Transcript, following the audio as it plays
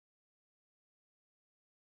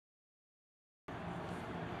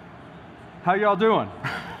How y'all doing?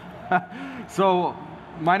 So,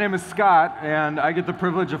 my name is Scott, and I get the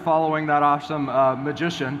privilege of following that awesome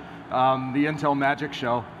magician, the Intel Magic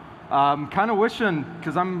Show. Kind of wishing,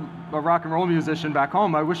 because I'm a rock and roll musician back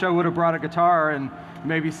home, I wish I would have brought a guitar and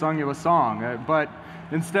maybe sung you a song. But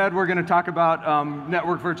instead, we're going to talk about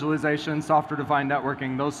network virtualization, software-defined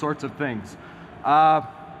networking, those sorts of things.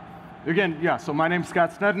 Again, yeah, so my name's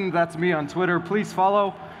Scott Sneddon. That's me on Twitter. Please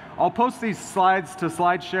follow. I'll post these slides to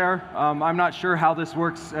SlideShare. I'm not sure how this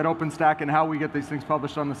works at Openstack and how we get these things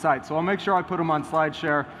published on the site. So I'll make sure I put them on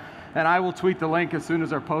SlideShare, and I will tweet the link as soon as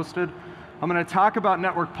they're posted. I'm going to talk about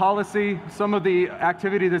network policy, some of the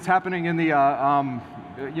activity that's happening in the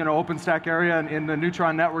Openstack area and in the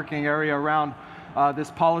Neutron networking area around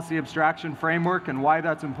this policy abstraction framework and why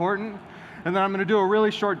that's important. And then I'm going to do a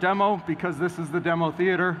really short demo because this is the demo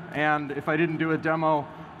theater, and if I didn't do a demo,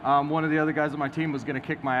 one of the other guys on my team was going to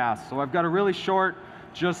kick my ass. So I've got a really short,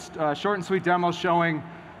 just short and sweet demo showing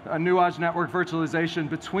a Nuage network virtualization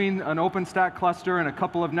between an OpenStack cluster and a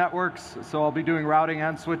couple of networks. So I'll be doing routing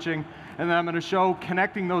and switching. And then I'm going to show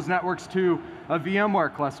connecting those networks to a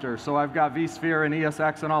VMware cluster. So I've got vSphere and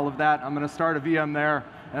ESX and all of that. I'm going to start a VM there,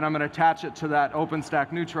 and I'm going to attach it to that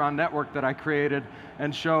OpenStack Neutron network that I created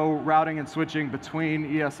and show routing and switching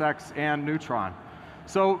between ESX and Neutron.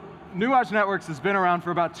 So Nuage Networks has been around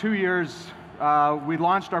for about 2 years. We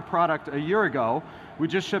launched our product a year ago. We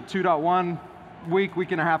just shipped 2.1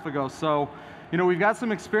 week and a half ago. So, we've got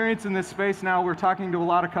some experience in this space now. We're talking to a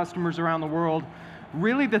lot of customers around the world.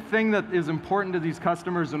 Really, the thing that is important to these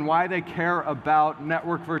customers and why they care about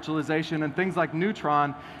network virtualization and things like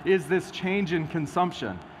Neutron is this change in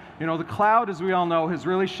consumption. The cloud, as we all know, has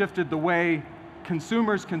really shifted the way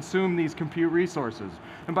consumers consume these compute resources.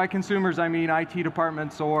 And by consumers, I mean IT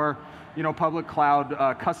departments or public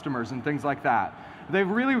cloud customers and things like that. They've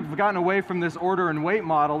really gotten away from this order and wait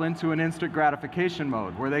model into an instant gratification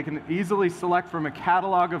mode, where they can easily select from a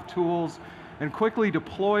catalog of tools and quickly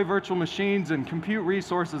deploy virtual machines and compute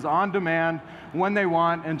resources on demand when they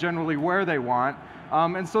want and generally where they want.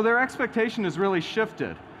 And so their expectation has really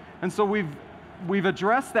shifted. And so we've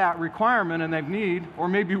addressed that requirement and that need, or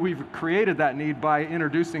maybe we've created that need by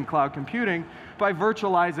introducing cloud computing, by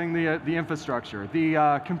virtualizing the infrastructure,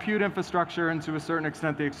 the compute infrastructure, and to a certain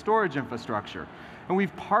extent the storage infrastructure. And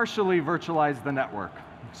we've partially virtualized the network.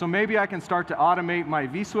 So maybe I can start to automate my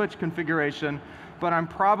vSwitch configuration, but I'm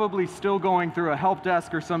probably still going through a help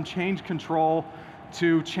desk or some change control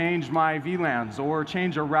to change my VLANs or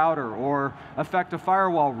change a router or affect a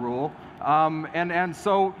firewall rule. And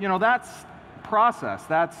so, that's process.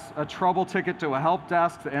 That's a trouble ticket to a help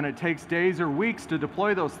desk, and it takes days or weeks to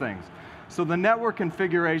deploy those things. So the network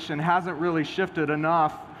configuration hasn't really shifted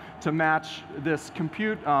enough to match this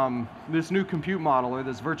this new compute model, or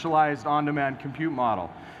this virtualized on-demand compute model.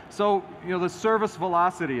 So, the service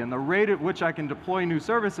velocity and the rate at which I can deploy new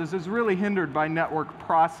services is really hindered by network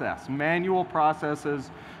process, manual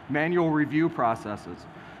processes, manual review processes.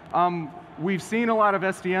 We've seen a lot of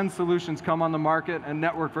SDN solutions come on the market and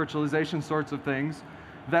network virtualization sorts of things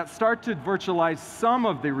that start to virtualize some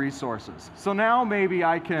of the resources. So now maybe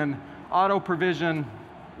I can auto-provision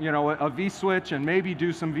a vSwitch and maybe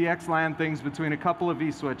do some VXLAN things between a couple of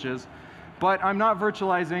vSwitches, but I'm not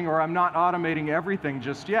virtualizing or I'm not automating everything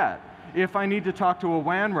just yet. If I need to talk to a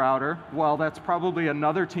WAN router, well, that's probably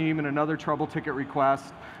another team and another trouble ticket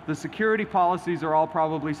request. The security policies are all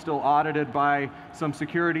probably still audited by some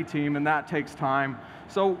security team, and that takes time.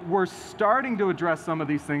 So we're starting to address some of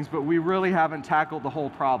these things, but we really haven't tackled the whole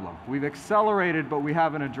problem. We've accelerated, but we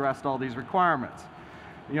haven't addressed all these requirements.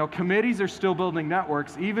 Committees are still building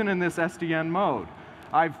networks, even in this SDN mode.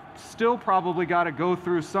 I've still probably got to go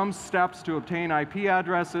through some steps to obtain IP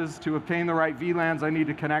addresses, to obtain the right VLANs I need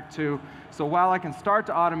to connect to. So while I can start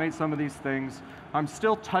to automate some of these things, I'm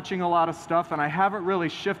still touching a lot of stuff, and I haven't really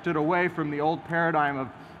shifted away from the old paradigm of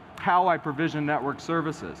how I provision network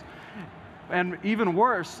services. And even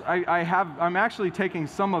worse, I'm actually taking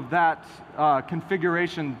some of that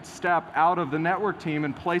configuration step out of the network team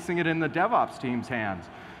and placing it in the DevOps team's hands.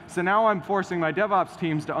 So now I'm forcing my DevOps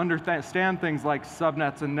teams to understand things like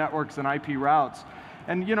subnets and networks and IP routes.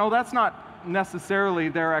 And that's not necessarily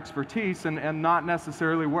their expertise and not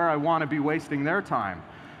necessarily where I want to be wasting their time.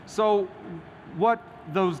 So what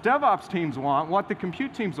those DevOps teams want, what the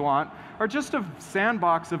compute teams want, are just a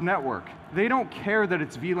sandbox of network. They don't care that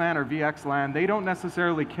it's VLAN or VXLAN. They don't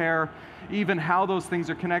necessarily care even how those things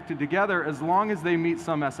are connected together as long as they meet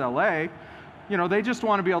some SLA. They just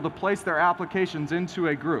want to be able to place their applications into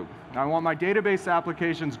a group. I want my database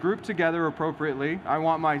applications grouped together appropriately. I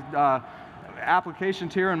want my application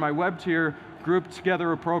tier and my web tier grouped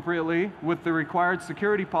together appropriately with the required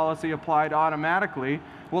security policy applied automatically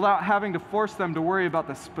without having to force them to worry about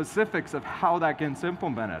the specifics of how that gets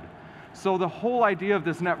implemented. So the whole idea of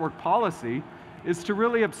this network policy is to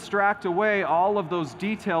really abstract away all of those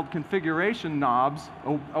detailed configuration knobs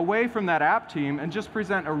away from that app team and just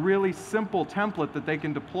present a really simple template that they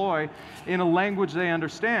can deploy in a language they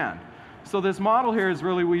understand. So this model here is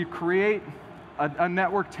really we create a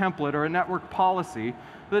network template or a network policy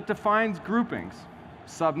that defines groupings,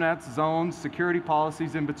 subnets, zones, security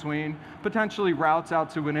policies in between, potentially routes out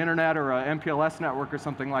to an internet or a MPLS network or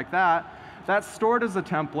something like that. That's stored as a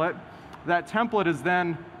template. That template is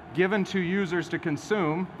then given to users to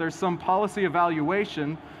consume. There's some policy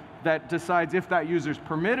evaluation that decides if that user is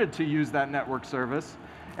permitted to use that network service.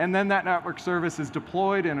 And then that network service is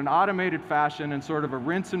deployed in an automated fashion in sort of a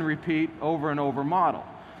rinse and repeat over and over model.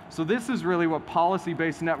 So this is really what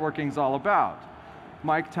policy-based networking is all about.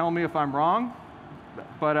 Mike, tell me if I'm wrong,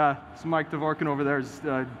 but so Mike Dvorkin over there is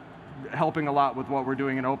helping a lot with what we're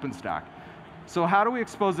doing in Openstack. So how do we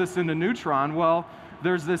expose this into Neutron? Well,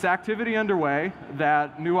 there's this activity underway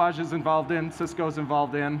that Nuage is involved in, Cisco's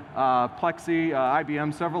involved in, Plexi,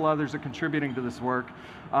 IBM, several others are contributing to this work.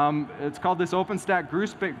 It's called this Openstack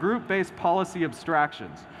group-based policy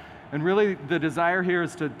abstractions. And really, the desire here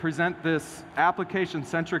is to present this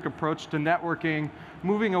application-centric approach to networking,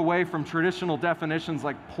 moving away from traditional definitions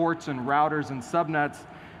like ports and routers and subnets,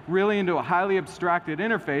 really into a highly abstracted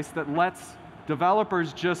interface that lets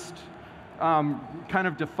developers just kind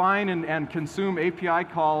of define and consume API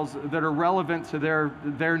calls that are relevant to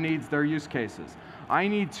their needs, their use cases. I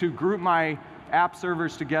need to group my app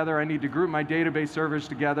servers together, I need to group my database servers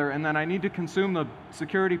together, and then I need to consume the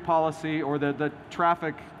security policy or the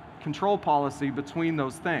traffic control policy between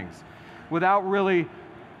those things without really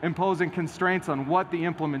imposing constraints on what the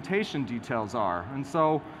implementation details are. And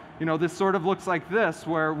so, this sort of looks like this,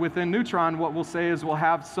 where within Neutron, what we'll say is we'll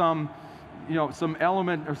have some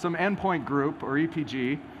element or some endpoint group or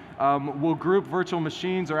EPG. We'll group virtual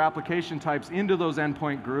machines or application types into those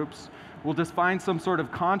endpoint groups. We'll define some sort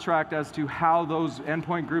of contract as to how those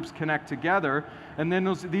endpoint groups connect together, and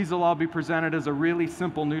then these will all be presented as a really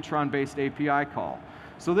simple Neutron-based API call.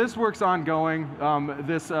 So this work's ongoing.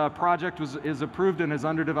 This project is approved and is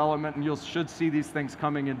under development, and you should see these things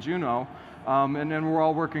coming in Juno. And then we're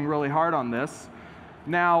all working really hard on this.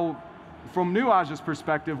 Now, from Nuage's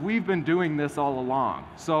perspective, we've been doing this all along.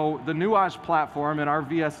 So the Nuage platform and our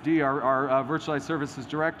VSD, our Virtualized Services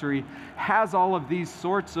Directory, has all of these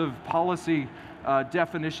sorts of policy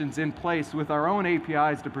definitions in place with our own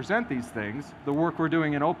APIs to present these things. The work we're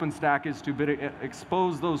doing in Openstack is to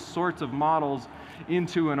expose those sorts of models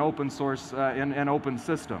into an open source, an open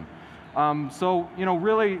system. So,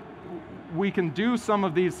 really, we can do some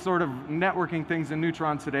of these sort of networking things in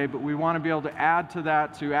Neutron today, but we want to be able to add to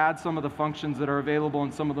that, to add some of the functions that are available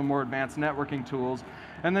in some of the more advanced networking tools,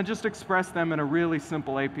 and then just express them in a really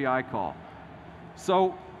simple API call.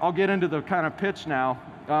 So I'll get into the kind of pitch now.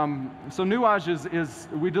 So Nuage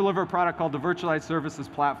we deliver a product called the Virtualized Services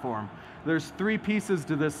Platform. There's 3 pieces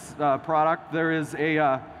to this product. There is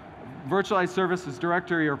a Virtualized Services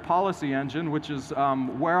Directory or policy engine, which is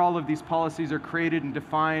where all of these policies are created and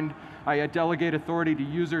defined. I delegate authority to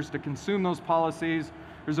users to consume those policies.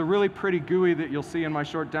 There's a really pretty GUI that you'll see in my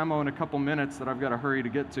short demo in a couple minutes that I've got to hurry to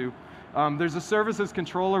get to. There's a services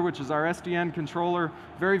controller, which is our SDN controller,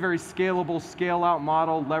 very, very scalable, scale-out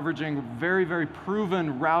model, leveraging very, very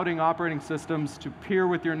proven routing operating systems to peer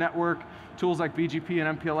with your network, tools like BGP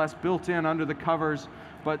and MPLS built in under the covers,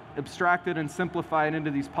 but abstracted and simplified into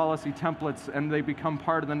these policy templates, and they become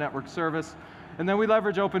part of the network service. And then we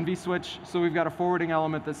leverage Open vSwitch, so we've got a forwarding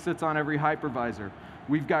element that sits on every hypervisor.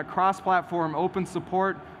 We've got cross-platform open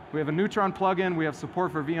support. We have a Neutron plugin. We have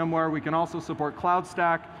support for VMware. We can also support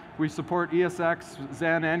CloudStack. We support ESX,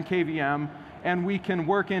 Xen, and KVM. And we can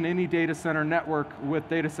work in any data center network with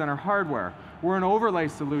data center hardware. We're an overlay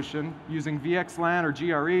solution using VXLAN or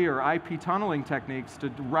GRE or IP tunneling techniques to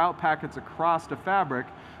route packets across the fabric.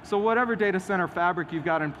 So whatever data center fabric you've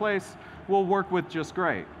got in place, we'll work with just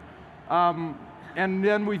great. And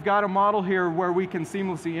then we've got a model here where we can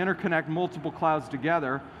seamlessly interconnect multiple clouds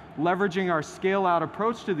together. Leveraging our scale-out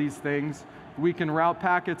approach to these things, we can route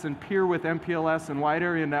packets and peer with MPLS and wide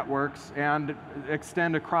area networks and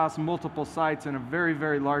extend across multiple sites in a very,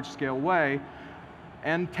 very large-scale way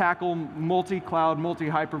and tackle multi-cloud,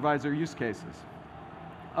 multi-hypervisor use cases.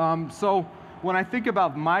 So when I think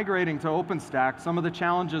about migrating to OpenStack, some of the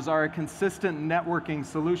challenges are a consistent networking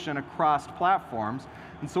solution across platforms.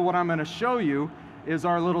 And so what I'm going to show you is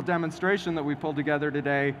our little demonstration that we pulled together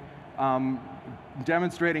today,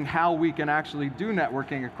 demonstrating how we can actually do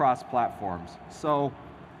networking across platforms. So,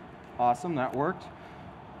 awesome, that worked.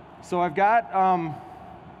 So I've got a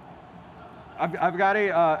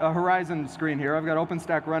Horizon screen here. I've got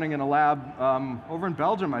Openstack running in a lab over in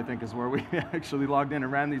Belgium, I think is where we actually logged in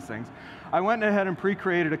and ran these things. I went ahead and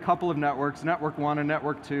pre-created a couple of networks, Network 1 and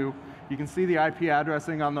Network 2. You can see the IP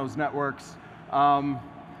addressing on those networks.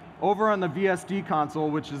 Over on the VSD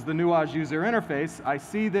console, which is the Nuage user interface, I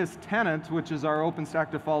see this tenant, which is our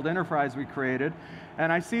OpenStack default enterprise we created.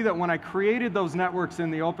 And I see that when I created those networks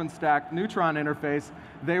in the OpenStack Neutron interface,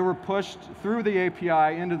 they were pushed through the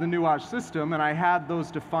API into the Nuage system, and I had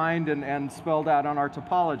those defined and spelled out on our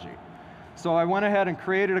topology. So I went ahead and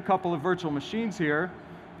created a couple of virtual machines here.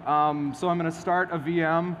 So I'm going to start a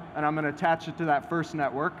VM, and I'm going to attach it to that first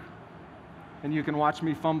network. And you can watch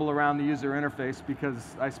me fumble around the user interface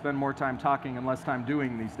because I spend more time talking and less time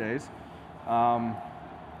doing these days. So,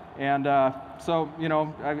 you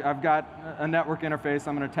know, I've got a network interface.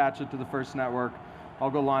 I'm going to attach it to the first network.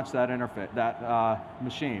 I'll go launch that interface,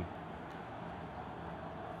 machine.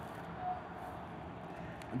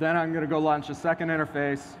 Then I'm going to go launch a second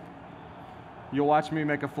interface. You'll watch me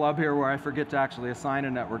make a flub here where I forget to actually assign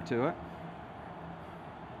a network to it.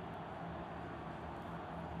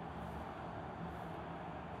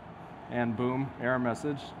 And boom, error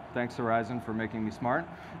message. Thanks, Horizon, for making me smart.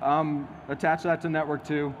 Attach that to network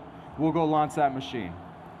 2. We'll go launch that machine.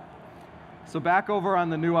 So back over on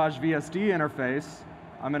the Nuage VSD interface,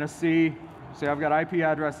 I'm going to see I've got IP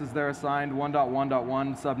addresses there assigned,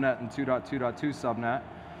 1.1.1 subnet and 2.2.2 subnet.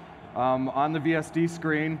 On the VSD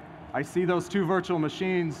screen, I see those two virtual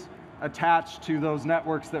machines attached to those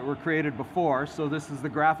networks that were created before. So this is the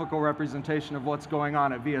graphical representation of what's going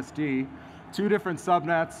on at VSD. Two different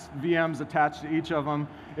subnets, VMs attached to each of them.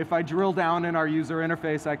 If I drill down in our user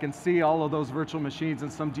interface, I can see all of those virtual machines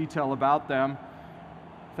and some detail about them.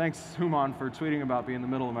 Thanks, Human, for tweeting about me in the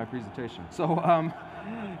middle of my presentation. So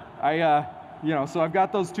so I've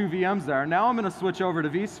got those two VMs there. Now I'm going to switch over to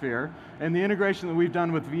vSphere, and the integration that we've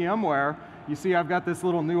done with VMware, you see I've got this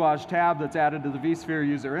little Nuage tab that's added to the vSphere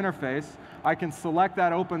user interface. I can select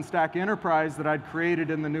that OpenStack enterprise that I'd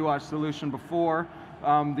created in the Nuage solution before,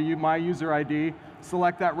 my user ID,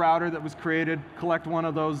 select that router that was created, collect one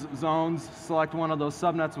of those zones, select one of those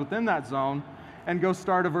subnets within that zone, and go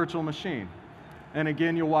start a virtual machine. And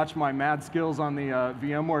again, you'll watch my mad skills on the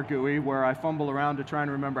VMware GUI where I fumble around to try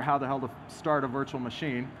and remember how the hell to start a virtual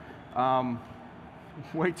machine.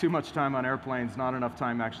 Way too much time on airplanes, not enough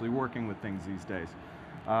time actually working with things these days.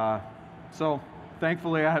 So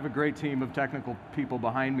thankfully, I have a great team of technical people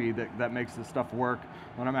behind me that makes this stuff work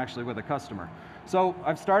when I'm actually with a customer. So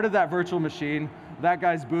I've started that virtual machine. That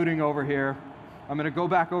guy's booting over here. I'm going to go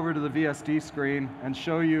back over to the VSD screen and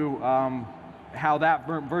show you how that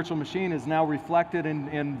virtual machine is now reflected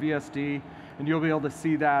in VSD, and you'll be able to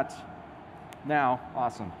see that now.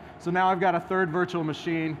 Awesome. So now I've got a third virtual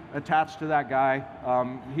machine attached to that guy.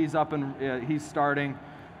 He's up and he's starting.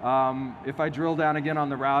 If I drill down again on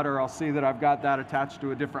the router, I'll see that I've got that attached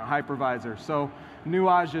to a different hypervisor. So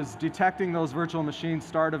Nuage is detecting those virtual machine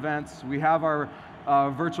start events. We have our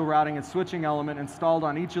virtual routing and switching element installed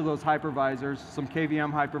on each of those hypervisors, some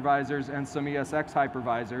KVM hypervisors and some ESX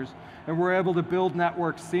hypervisors, and we're able to build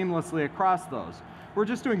networks seamlessly across those. We're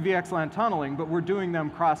just doing VXLAN tunneling, but we're doing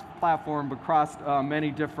them cross-platform, across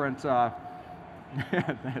many different, I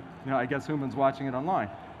guess Human's watching it online,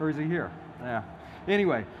 or is he here? Yeah.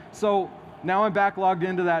 Anyway, so now I'm back logged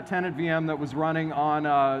into that tenant VM that was running on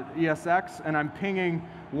ESX, and I'm pinging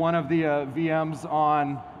one of the VMs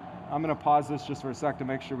on, I'm going to pause this just for a sec to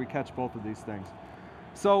make sure we catch both of these things.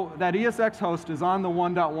 So that ESX host is on the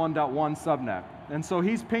 1.1.1 subnet, and so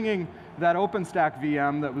he's pinging that OpenStack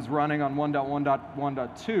VM that was running on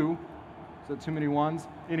 1.1.1.2. Is that too many ones?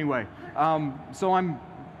 Anyway, so I'm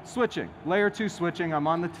switching, layer 2 switching. I'm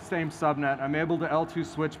on the same subnet. I'm able to L2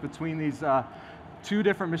 switch between these two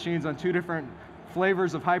different machines on two different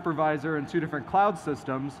flavors of hypervisor and two different cloud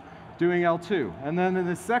systems doing L2. And then in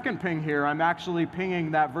the second ping here, I'm actually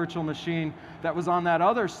pinging that virtual machine that was on that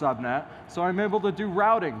other subnet, so I'm able to do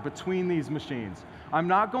routing between these machines. I'm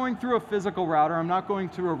not going through a physical router. I'm not going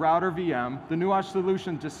through a router VM. The Nuage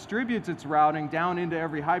solution distributes its routing down into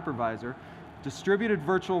every hypervisor, distributed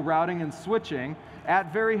virtual routing and switching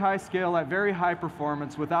at very high scale, at very high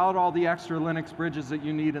performance, without all the extra Linux bridges that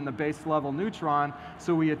you need in the base level Neutron,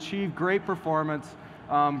 so we achieve great performance,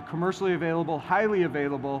 commercially available, highly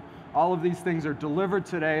available. All of these things are delivered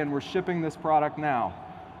today, and we're shipping this product now.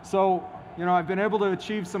 So, I've been able to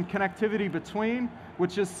achieve some connectivity between,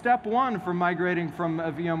 which is step one for migrating from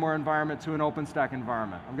a VMware environment to an Openstack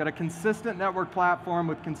environment. I've got a consistent network platform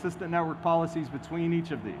with consistent network policies between each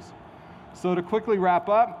of these. So to quickly wrap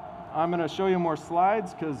up, I'm going to show you more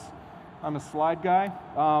slides because I'm a slide guy.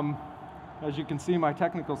 As you can see, my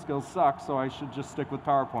technical skills suck, so I should just stick with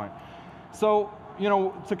PowerPoint. So,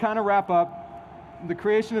 to kind of wrap up, the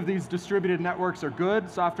creation of these distributed networks are good.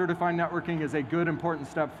 Software-defined networking is a good, important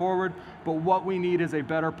step forward, but what we need is a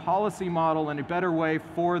better policy model and a better way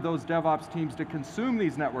for those DevOps teams to consume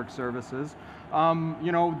these network services.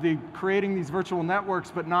 Creating these virtual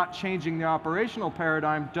networks but not changing the operational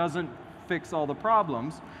paradigm doesn't fix all the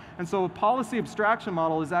problems. And so a policy abstraction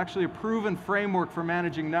model is actually a proven framework for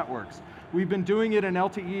managing networks. We've been doing it in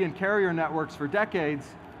LTE and carrier networks for decades.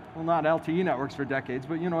 Well, not LTE networks for decades,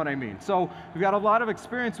 but you know what I mean. So we've got a lot of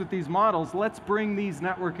experience with these models. Let's bring these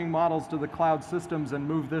networking models to the cloud systems and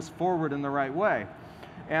move this forward in the right way.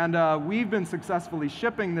 And we've been successfully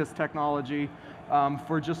shipping this technology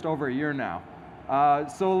for just over a year now.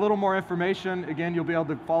 So a little more information. Again, you'll be able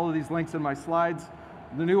to follow these links in my slides.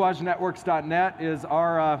 The nuagenetworks.net is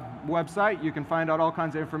our website. You can find out all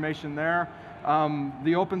kinds of information there.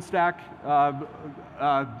 The OpenStack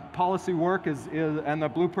policy work and the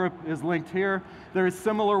blueprint is linked here. There is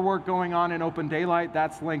similar work going on in Open Daylight.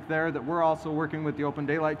 That's linked there that we're also working with the Open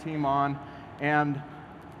Daylight team on. And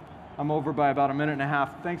I'm over by about a minute and a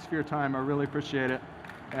half. Thanks for your time. I really appreciate it.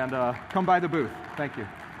 And come by the booth. Thank you.